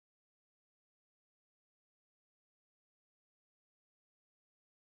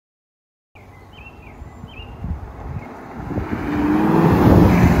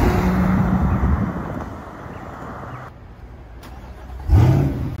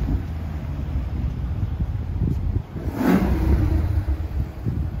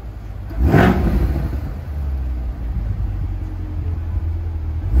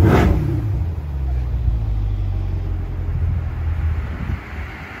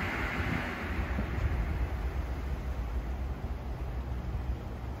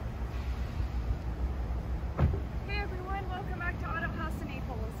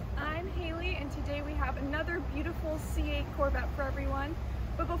Naples C8 Corvette for everyone.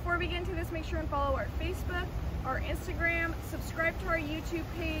 But before we get into this, make sure and follow our Facebook, our Instagram, subscribe to our YouTube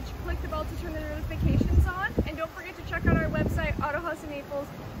page, click the bell to turn the notifications on, and don't forget to check out our website,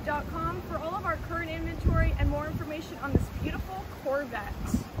 autohausofnaples.com, for all of our current inventory and more information on this beautiful Corvette.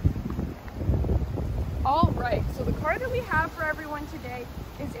 Alright, so the car that we have for everyone today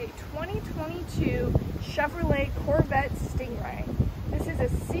is a 2022 Chevrolet Corvette Stingray. This is a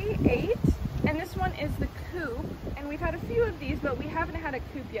C8, and this one is the coupe, and we've had a few of these, but we haven't had a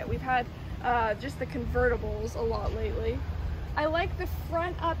coupe yet. We've had just the convertibles a lot lately. I like the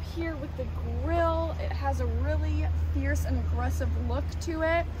front up here with the grille. It has a really fierce and aggressive look to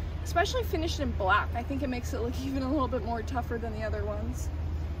it, especially finished in black. I think it makes it look even a little bit more tougher than the other ones.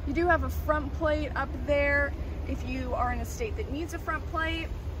 You do have a front plate up there if you are in a state that needs a front plate.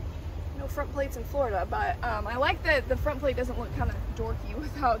 No front plates in Florida, but I like that the front plate doesn't look kind of dorky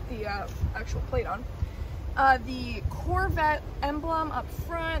without the actual plate on. The Corvette emblem up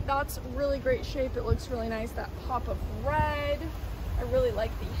front, that's really great shape. It looks really nice, that pop of red. I really like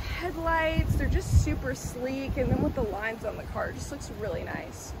the headlights. They're just super sleek, and then with the lines on the car, it just looks really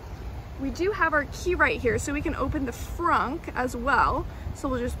nice. We do have our key right here, so we can open the frunk as well. So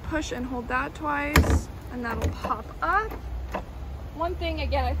we'll just push and hold that twice, and that'll pop up. One thing,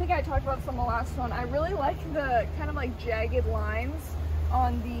 again, I think I talked about this on the last one, I really like the kind of like jagged lines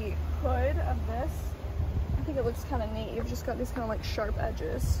on the hood of this. I think it looks kind of neat. You've just got these kind of like sharp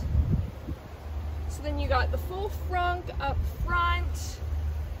edges. So then you got the full frunk up front.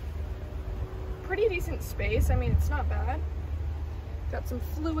 Pretty decent space. I mean, it's not bad. Got some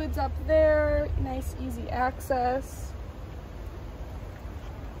fluids up there. Nice, easy access.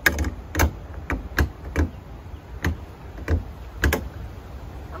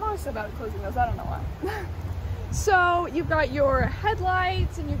 I'm always so bad at closing those. I don't know why. So you've got your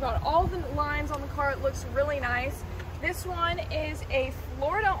headlights and you've got all the lines on the car. It looks really nice. This one is a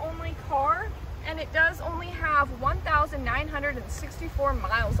Florida only car, and it does only have 1,964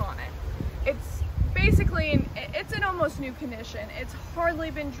 miles on it. It's basically, it's in almost new condition. It's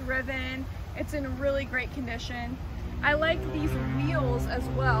hardly been driven. It's in really great condition. I like these wheels as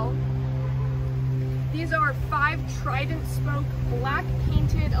well. These are 5 Trident spoke black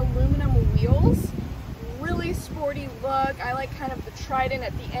painted aluminum wheels. Really sporty look. I like kind of the Trident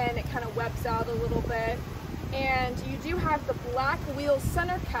at the end. It kind of webs out a little bit. And you do have the black wheel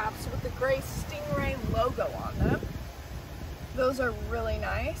center caps with the gray Stingray logo on them. Those are really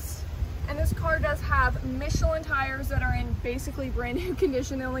nice. And this car does have Michelin tires that are in basically brand new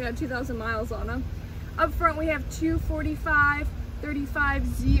condition. They only got 2,000 miles on them. Up front we have 245 35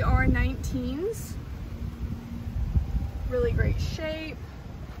 ZR19s. Really great shape.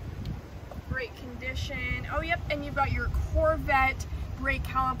 Great condition. Oh yep, and you've got your Corvette brake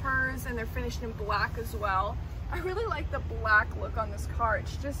calipers, and they're finished in black as well. I really like the black look on this car.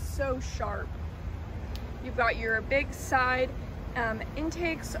 It's just so sharp. You've got your big side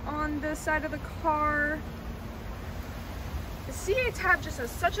intakes on the side of the car. The C8s have just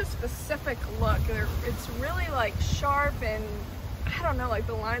such a specific look. It's really like sharp, and I don't know, like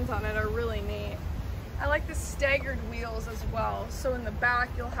the lines on it are really neat. I like the staggered wheels as well. So in the back,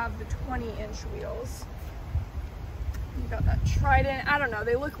 you'll have the 20-inch wheels. You got that Trident. I don't know,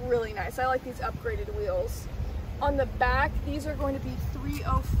 they look really nice. I like these upgraded wheels. On the back, these are going to be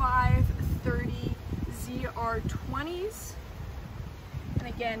 305 30 ZR20s. And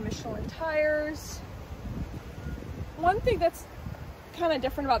again, Michelin tires. One thing that's kind of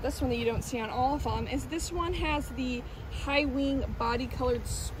different about this one that you don't see on all of them is this one has the high wing body colored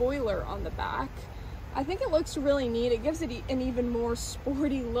spoiler on the back. I think it looks really neat. It gives it an even more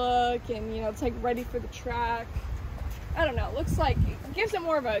sporty look, and you know, it's like ready for the track. I don't know, it looks like, it gives it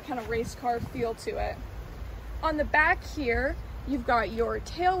more of a kind of race car feel to it. On the back here, you've got your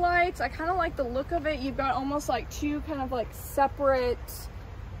tail lights. I kind of like the look of it. You've got almost like 2 kind of like separate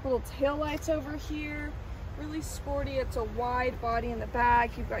little tail lights over here. Really sporty. It's a wide body in the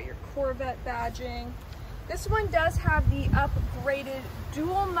back. You've got your Corvette badging. This one does have the upgraded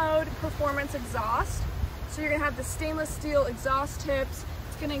dual mode performance exhaust. So you're gonna have the stainless steel exhaust tips.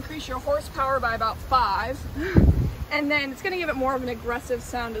 It's gonna increase your horsepower by about 5. And then it's gonna give it more of an aggressive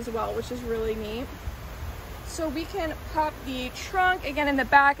sound as well, which is really neat. So we can pop the trunk. Again, in the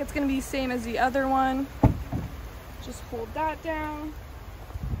back, it's gonna be the same as the other one. Just hold that down.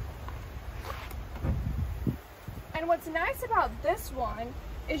 And what's nice about this one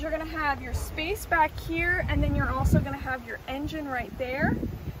is you're gonna have your space back here, and then you're also gonna have your engine right there.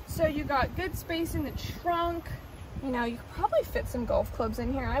 So you got good space in the trunk. You know, you could probably fit some golf clubs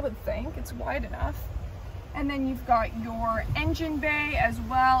in here, I would think. It's wide enough. And then you've got your engine bay as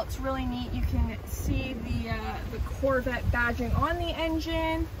well. It's really neat. You can see the Corvette badging on the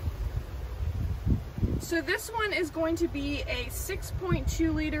engine. So this one is going to be a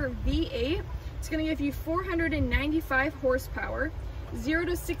 6.2 liter V8. It's going to give you 495 horsepower, 0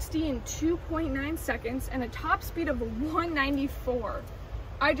 to 60 in 2.9 seconds, and a top speed of 194.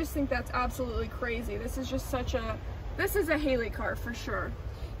 I just think that's absolutely crazy. This is just this is a Haley car for sure.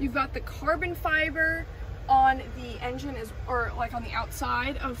 You've got the carbon fiber on the engine, or like on the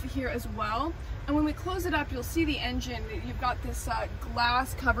outside of here as well. And when we close it up, you'll see the engine. You've got this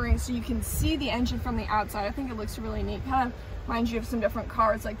glass covering so you can see the engine from the outside. I think it looks really neat. Kind of reminds you of some different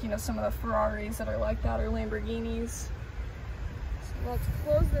cars, like, you know, some of the Ferraris that are like that, or Lamborghinis. So let's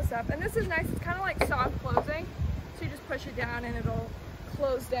close this up. And this is nice. It's kind of like soft closing. So you just push it down and it'll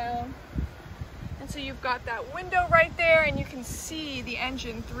close down. And so you've got that window right there, and you can see the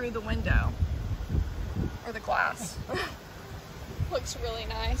engine through the window, or the glass. Looks really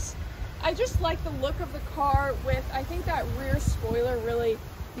nice. I just like the look of the car with, I think that rear spoiler really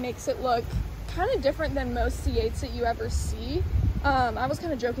makes it look kind of different than most C8s that you ever see. I was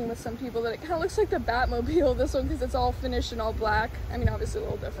kind of joking with some people that it kind of looks like the Batmobile, this one, because it's all finished in all black. I mean, obviously a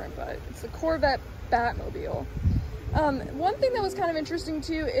little different, but it's the Corvette Batmobile. One thing that was kind of interesting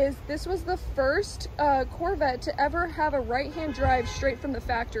too is this was the first Corvette to ever have a right-hand drive straight from the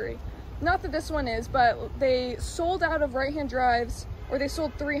factory. Not that this one is, but they sold out of right-hand drives, or they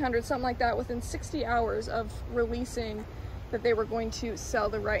sold 300, something like that, within 60 hours of releasing that they were going to sell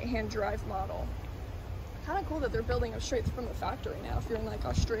the right-hand drive model. Kind of cool that they're building them straight from the factory now, if you're in like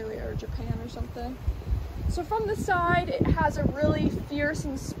Australia or Japan or something. So from the side, it has a really fierce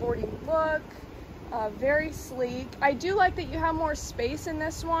and sporty look. Very sleek. I do like that you have more space in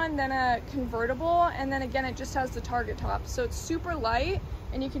this one than a convertible, and then again it just has the target top, so it's super light,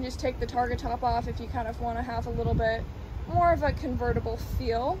 and you can just take the target top off if you kind of want to have a little bit more of a convertible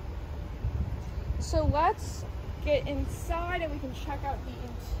feel. So let's get inside and we can check out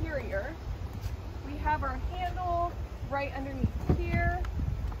the interior. We have our handle right underneath here,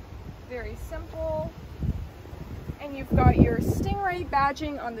 very simple, and you've got your Stingray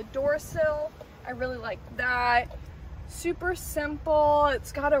badging on the door sill. I really like that. Super simple.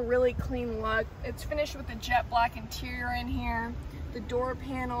 It's got a really clean look. It's finished with a jet black interior in here. The door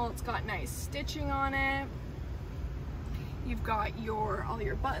panel, it's got nice stitching on it. You've got all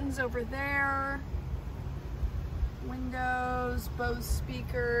your buttons over there. Windows, Bose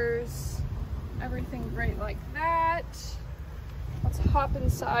speakers, everything great like that. Let's hop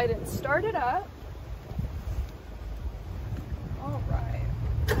inside and start it up. All right.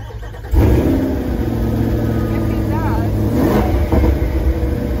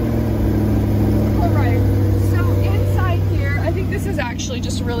 This is actually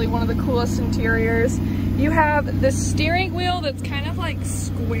just really one of the coolest interiors. You have the steering wheel that's kind of like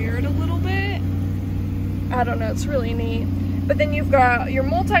squared a little bit. I don't know, it's really neat. But then you've got your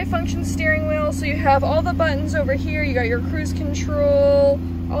multi-function steering wheel, so you have all the buttons over here. You got your cruise control,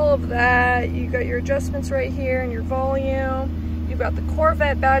 all of that. You got your adjustments right here and your volume. You've got the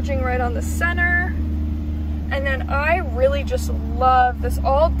Corvette badging right on the center. And then I really just love this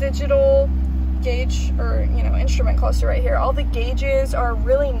all digital gauge, or instrument cluster right here. All the gauges are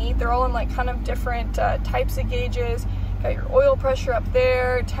really neat. They're all in like kind of different types of gauges. Got your oil pressure up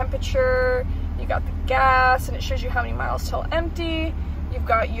there, temperature, you got the gas, and it shows you how many miles till empty. You've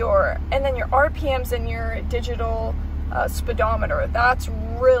got and then your RPMs and your digital speedometer. That's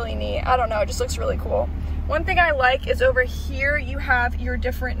really neat. I don't know, it just looks really cool. One thing I like is over here you have your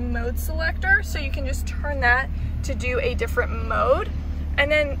different mode selector, so you can just turn that to do a different mode. And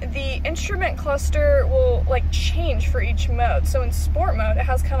then the instrument cluster will like change for each mode. So in sport mode, it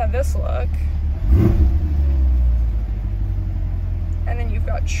has kind of this look. And then you've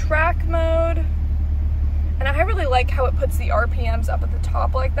got track mode. And I really like how it puts the RPMs up at the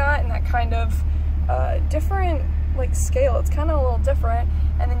top like that, and that kind of different like scale. It's kind of a little different.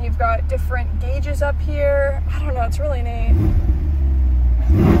 And then you've got different gauges up here. I don't know, it's really neat.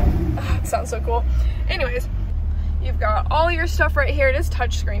 It sounds so cool. Anyways, you've got all your stuff right here. It is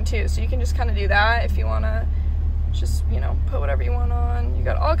touchscreen too, so you can just kind of do that if you want to just, put whatever you want on. You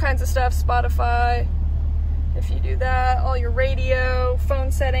got all kinds of stuff, Spotify, if you do that, all your radio,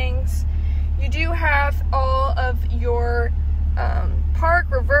 phone settings. You do have all of your park,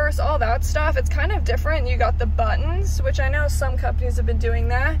 reverse, all that stuff. It's kind of different. You got the buttons, which I know some companies have been doing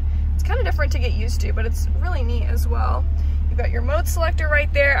that. It's kind of different to get used to, but it's really neat as well. You've got your mode selector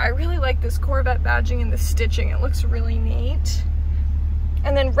right there. I really like this Corvette badging and the stitching. It looks really neat.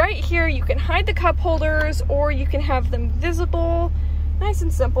 And then right here, you can hide the cup holders, or you can have them visible. Nice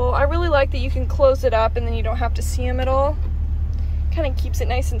and simple. I really like that you can close it up and then you don't have to see them at all. Kind of keeps it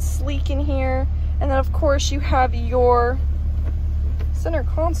nice and sleek in here. And then of course you have your center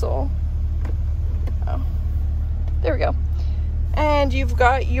console. Oh, there we go. And you've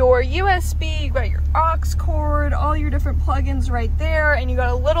got your USB, you've got your aux cord, all your different plugins right there, and you got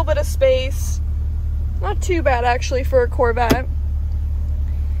a little bit of space. Not too bad actually for a Corvette.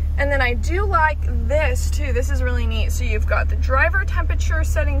 And then I do like this too. This is really neat. So you've got the driver temperature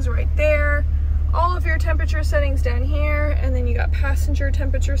settings right there, all of your temperature settings down here, and then you got passenger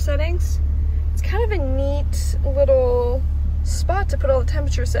temperature settings. It's kind of a neat little spot to put all the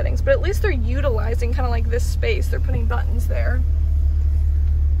temperature settings, but at least they're utilizing kind of like this space. They're putting buttons there.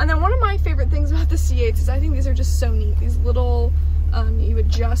 And then one of my favorite things about the C8s is I think these are just so neat. These little, you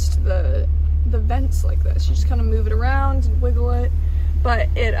adjust the vents like this. You just kind of move it around and wiggle it. But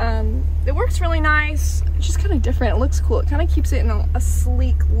it works really nice. It's just kind of different. It looks cool. It kind of keeps it in a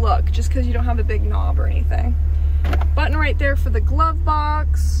sleek look just because you don't have a big knob or anything. Button right there for the glove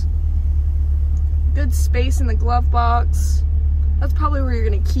box. Good space in the glove box. That's probably where you're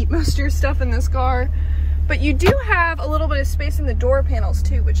going to keep most of your stuff in this car. But you do have a little bit of space in the door panels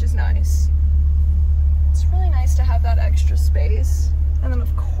too, which is nice. It's really nice to have that extra space. And then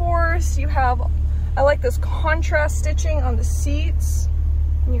of course you have, I like this contrast stitching on the seats.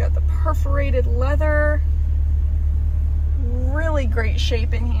 And you got the perforated leather. Really great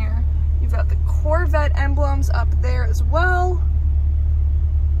shape in here. You've got the Corvette emblems up there as well.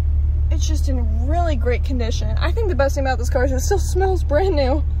 It's just in really great condition. I think the best thing about this car is it still smells brand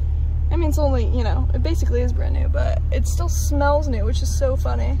new. I mean, it's only, you know, it basically is brand new, but it still smells new, which is so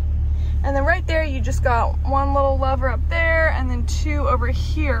funny. And then right there, you just got one little lever up there and then two over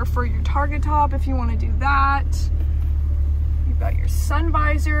here for your target top if you want to do that. You've got your sun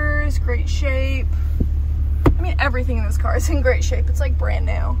visors, great shape. I mean, everything in this car is in great shape. It's like brand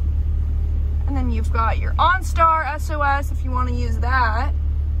new. And then you've got your OnStar SOS if you want to use that.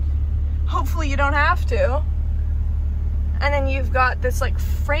 Hopefully you don't have to. And then you've got this like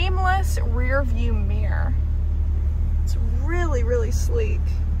frameless rear view mirror. It's really, really sleek.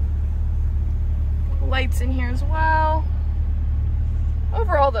 Lights in here as well.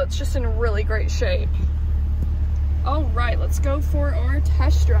 Overall though, it's just in really great shape. All right, let's go for our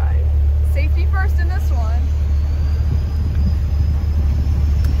test drive. Safety first in this one.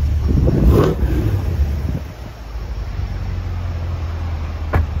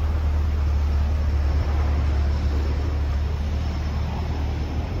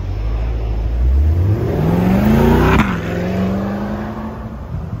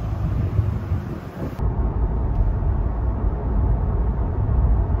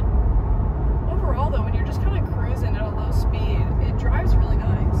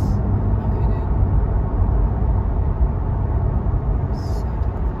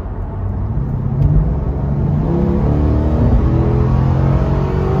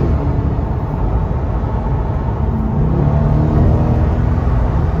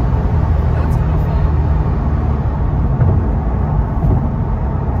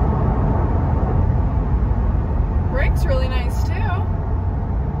 Really nice too.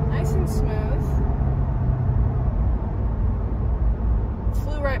 Nice and smooth.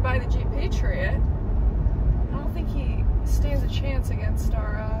 Flew right by the Jeep Patriot. I don't think he stands a chance against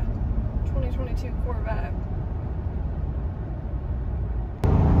our 2022 Corvette.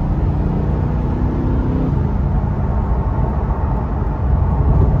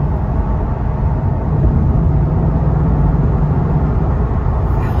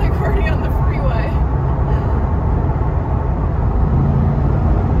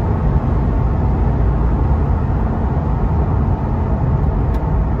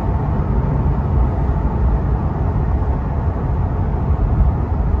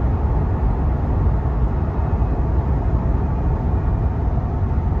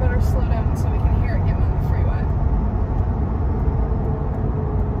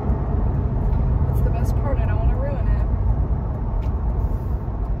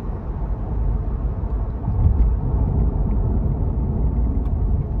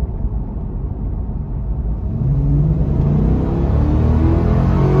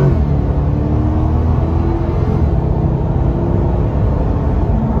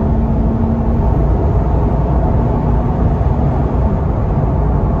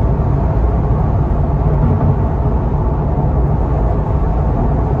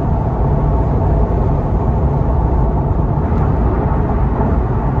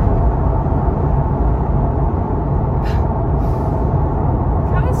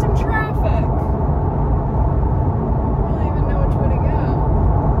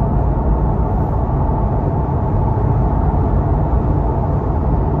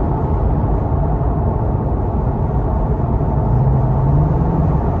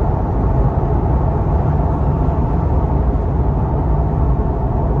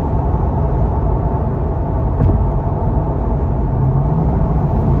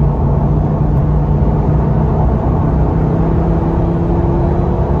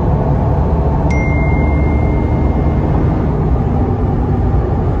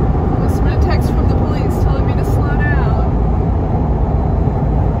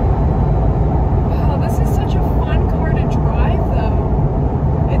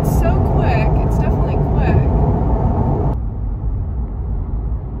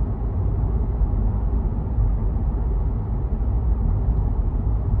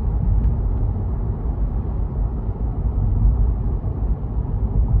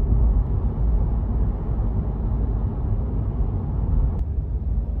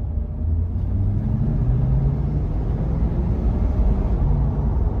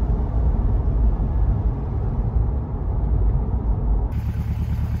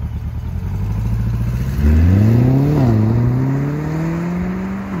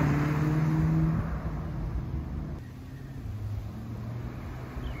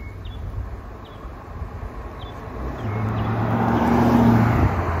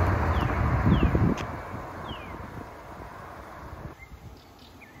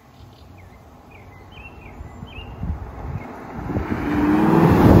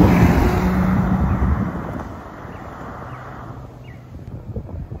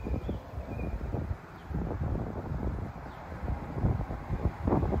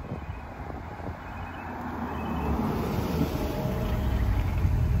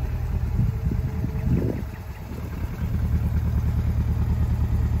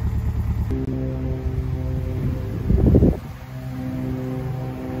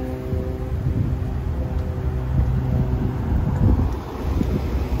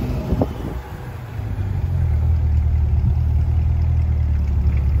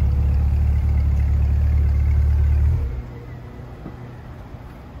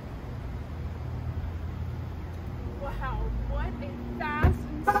 Wow, what a fast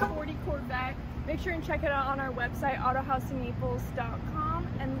and sporty Corvette. Make sure and check it out on our website, autohouseofnaples.com,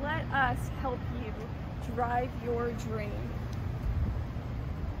 and let us help you drive your dream.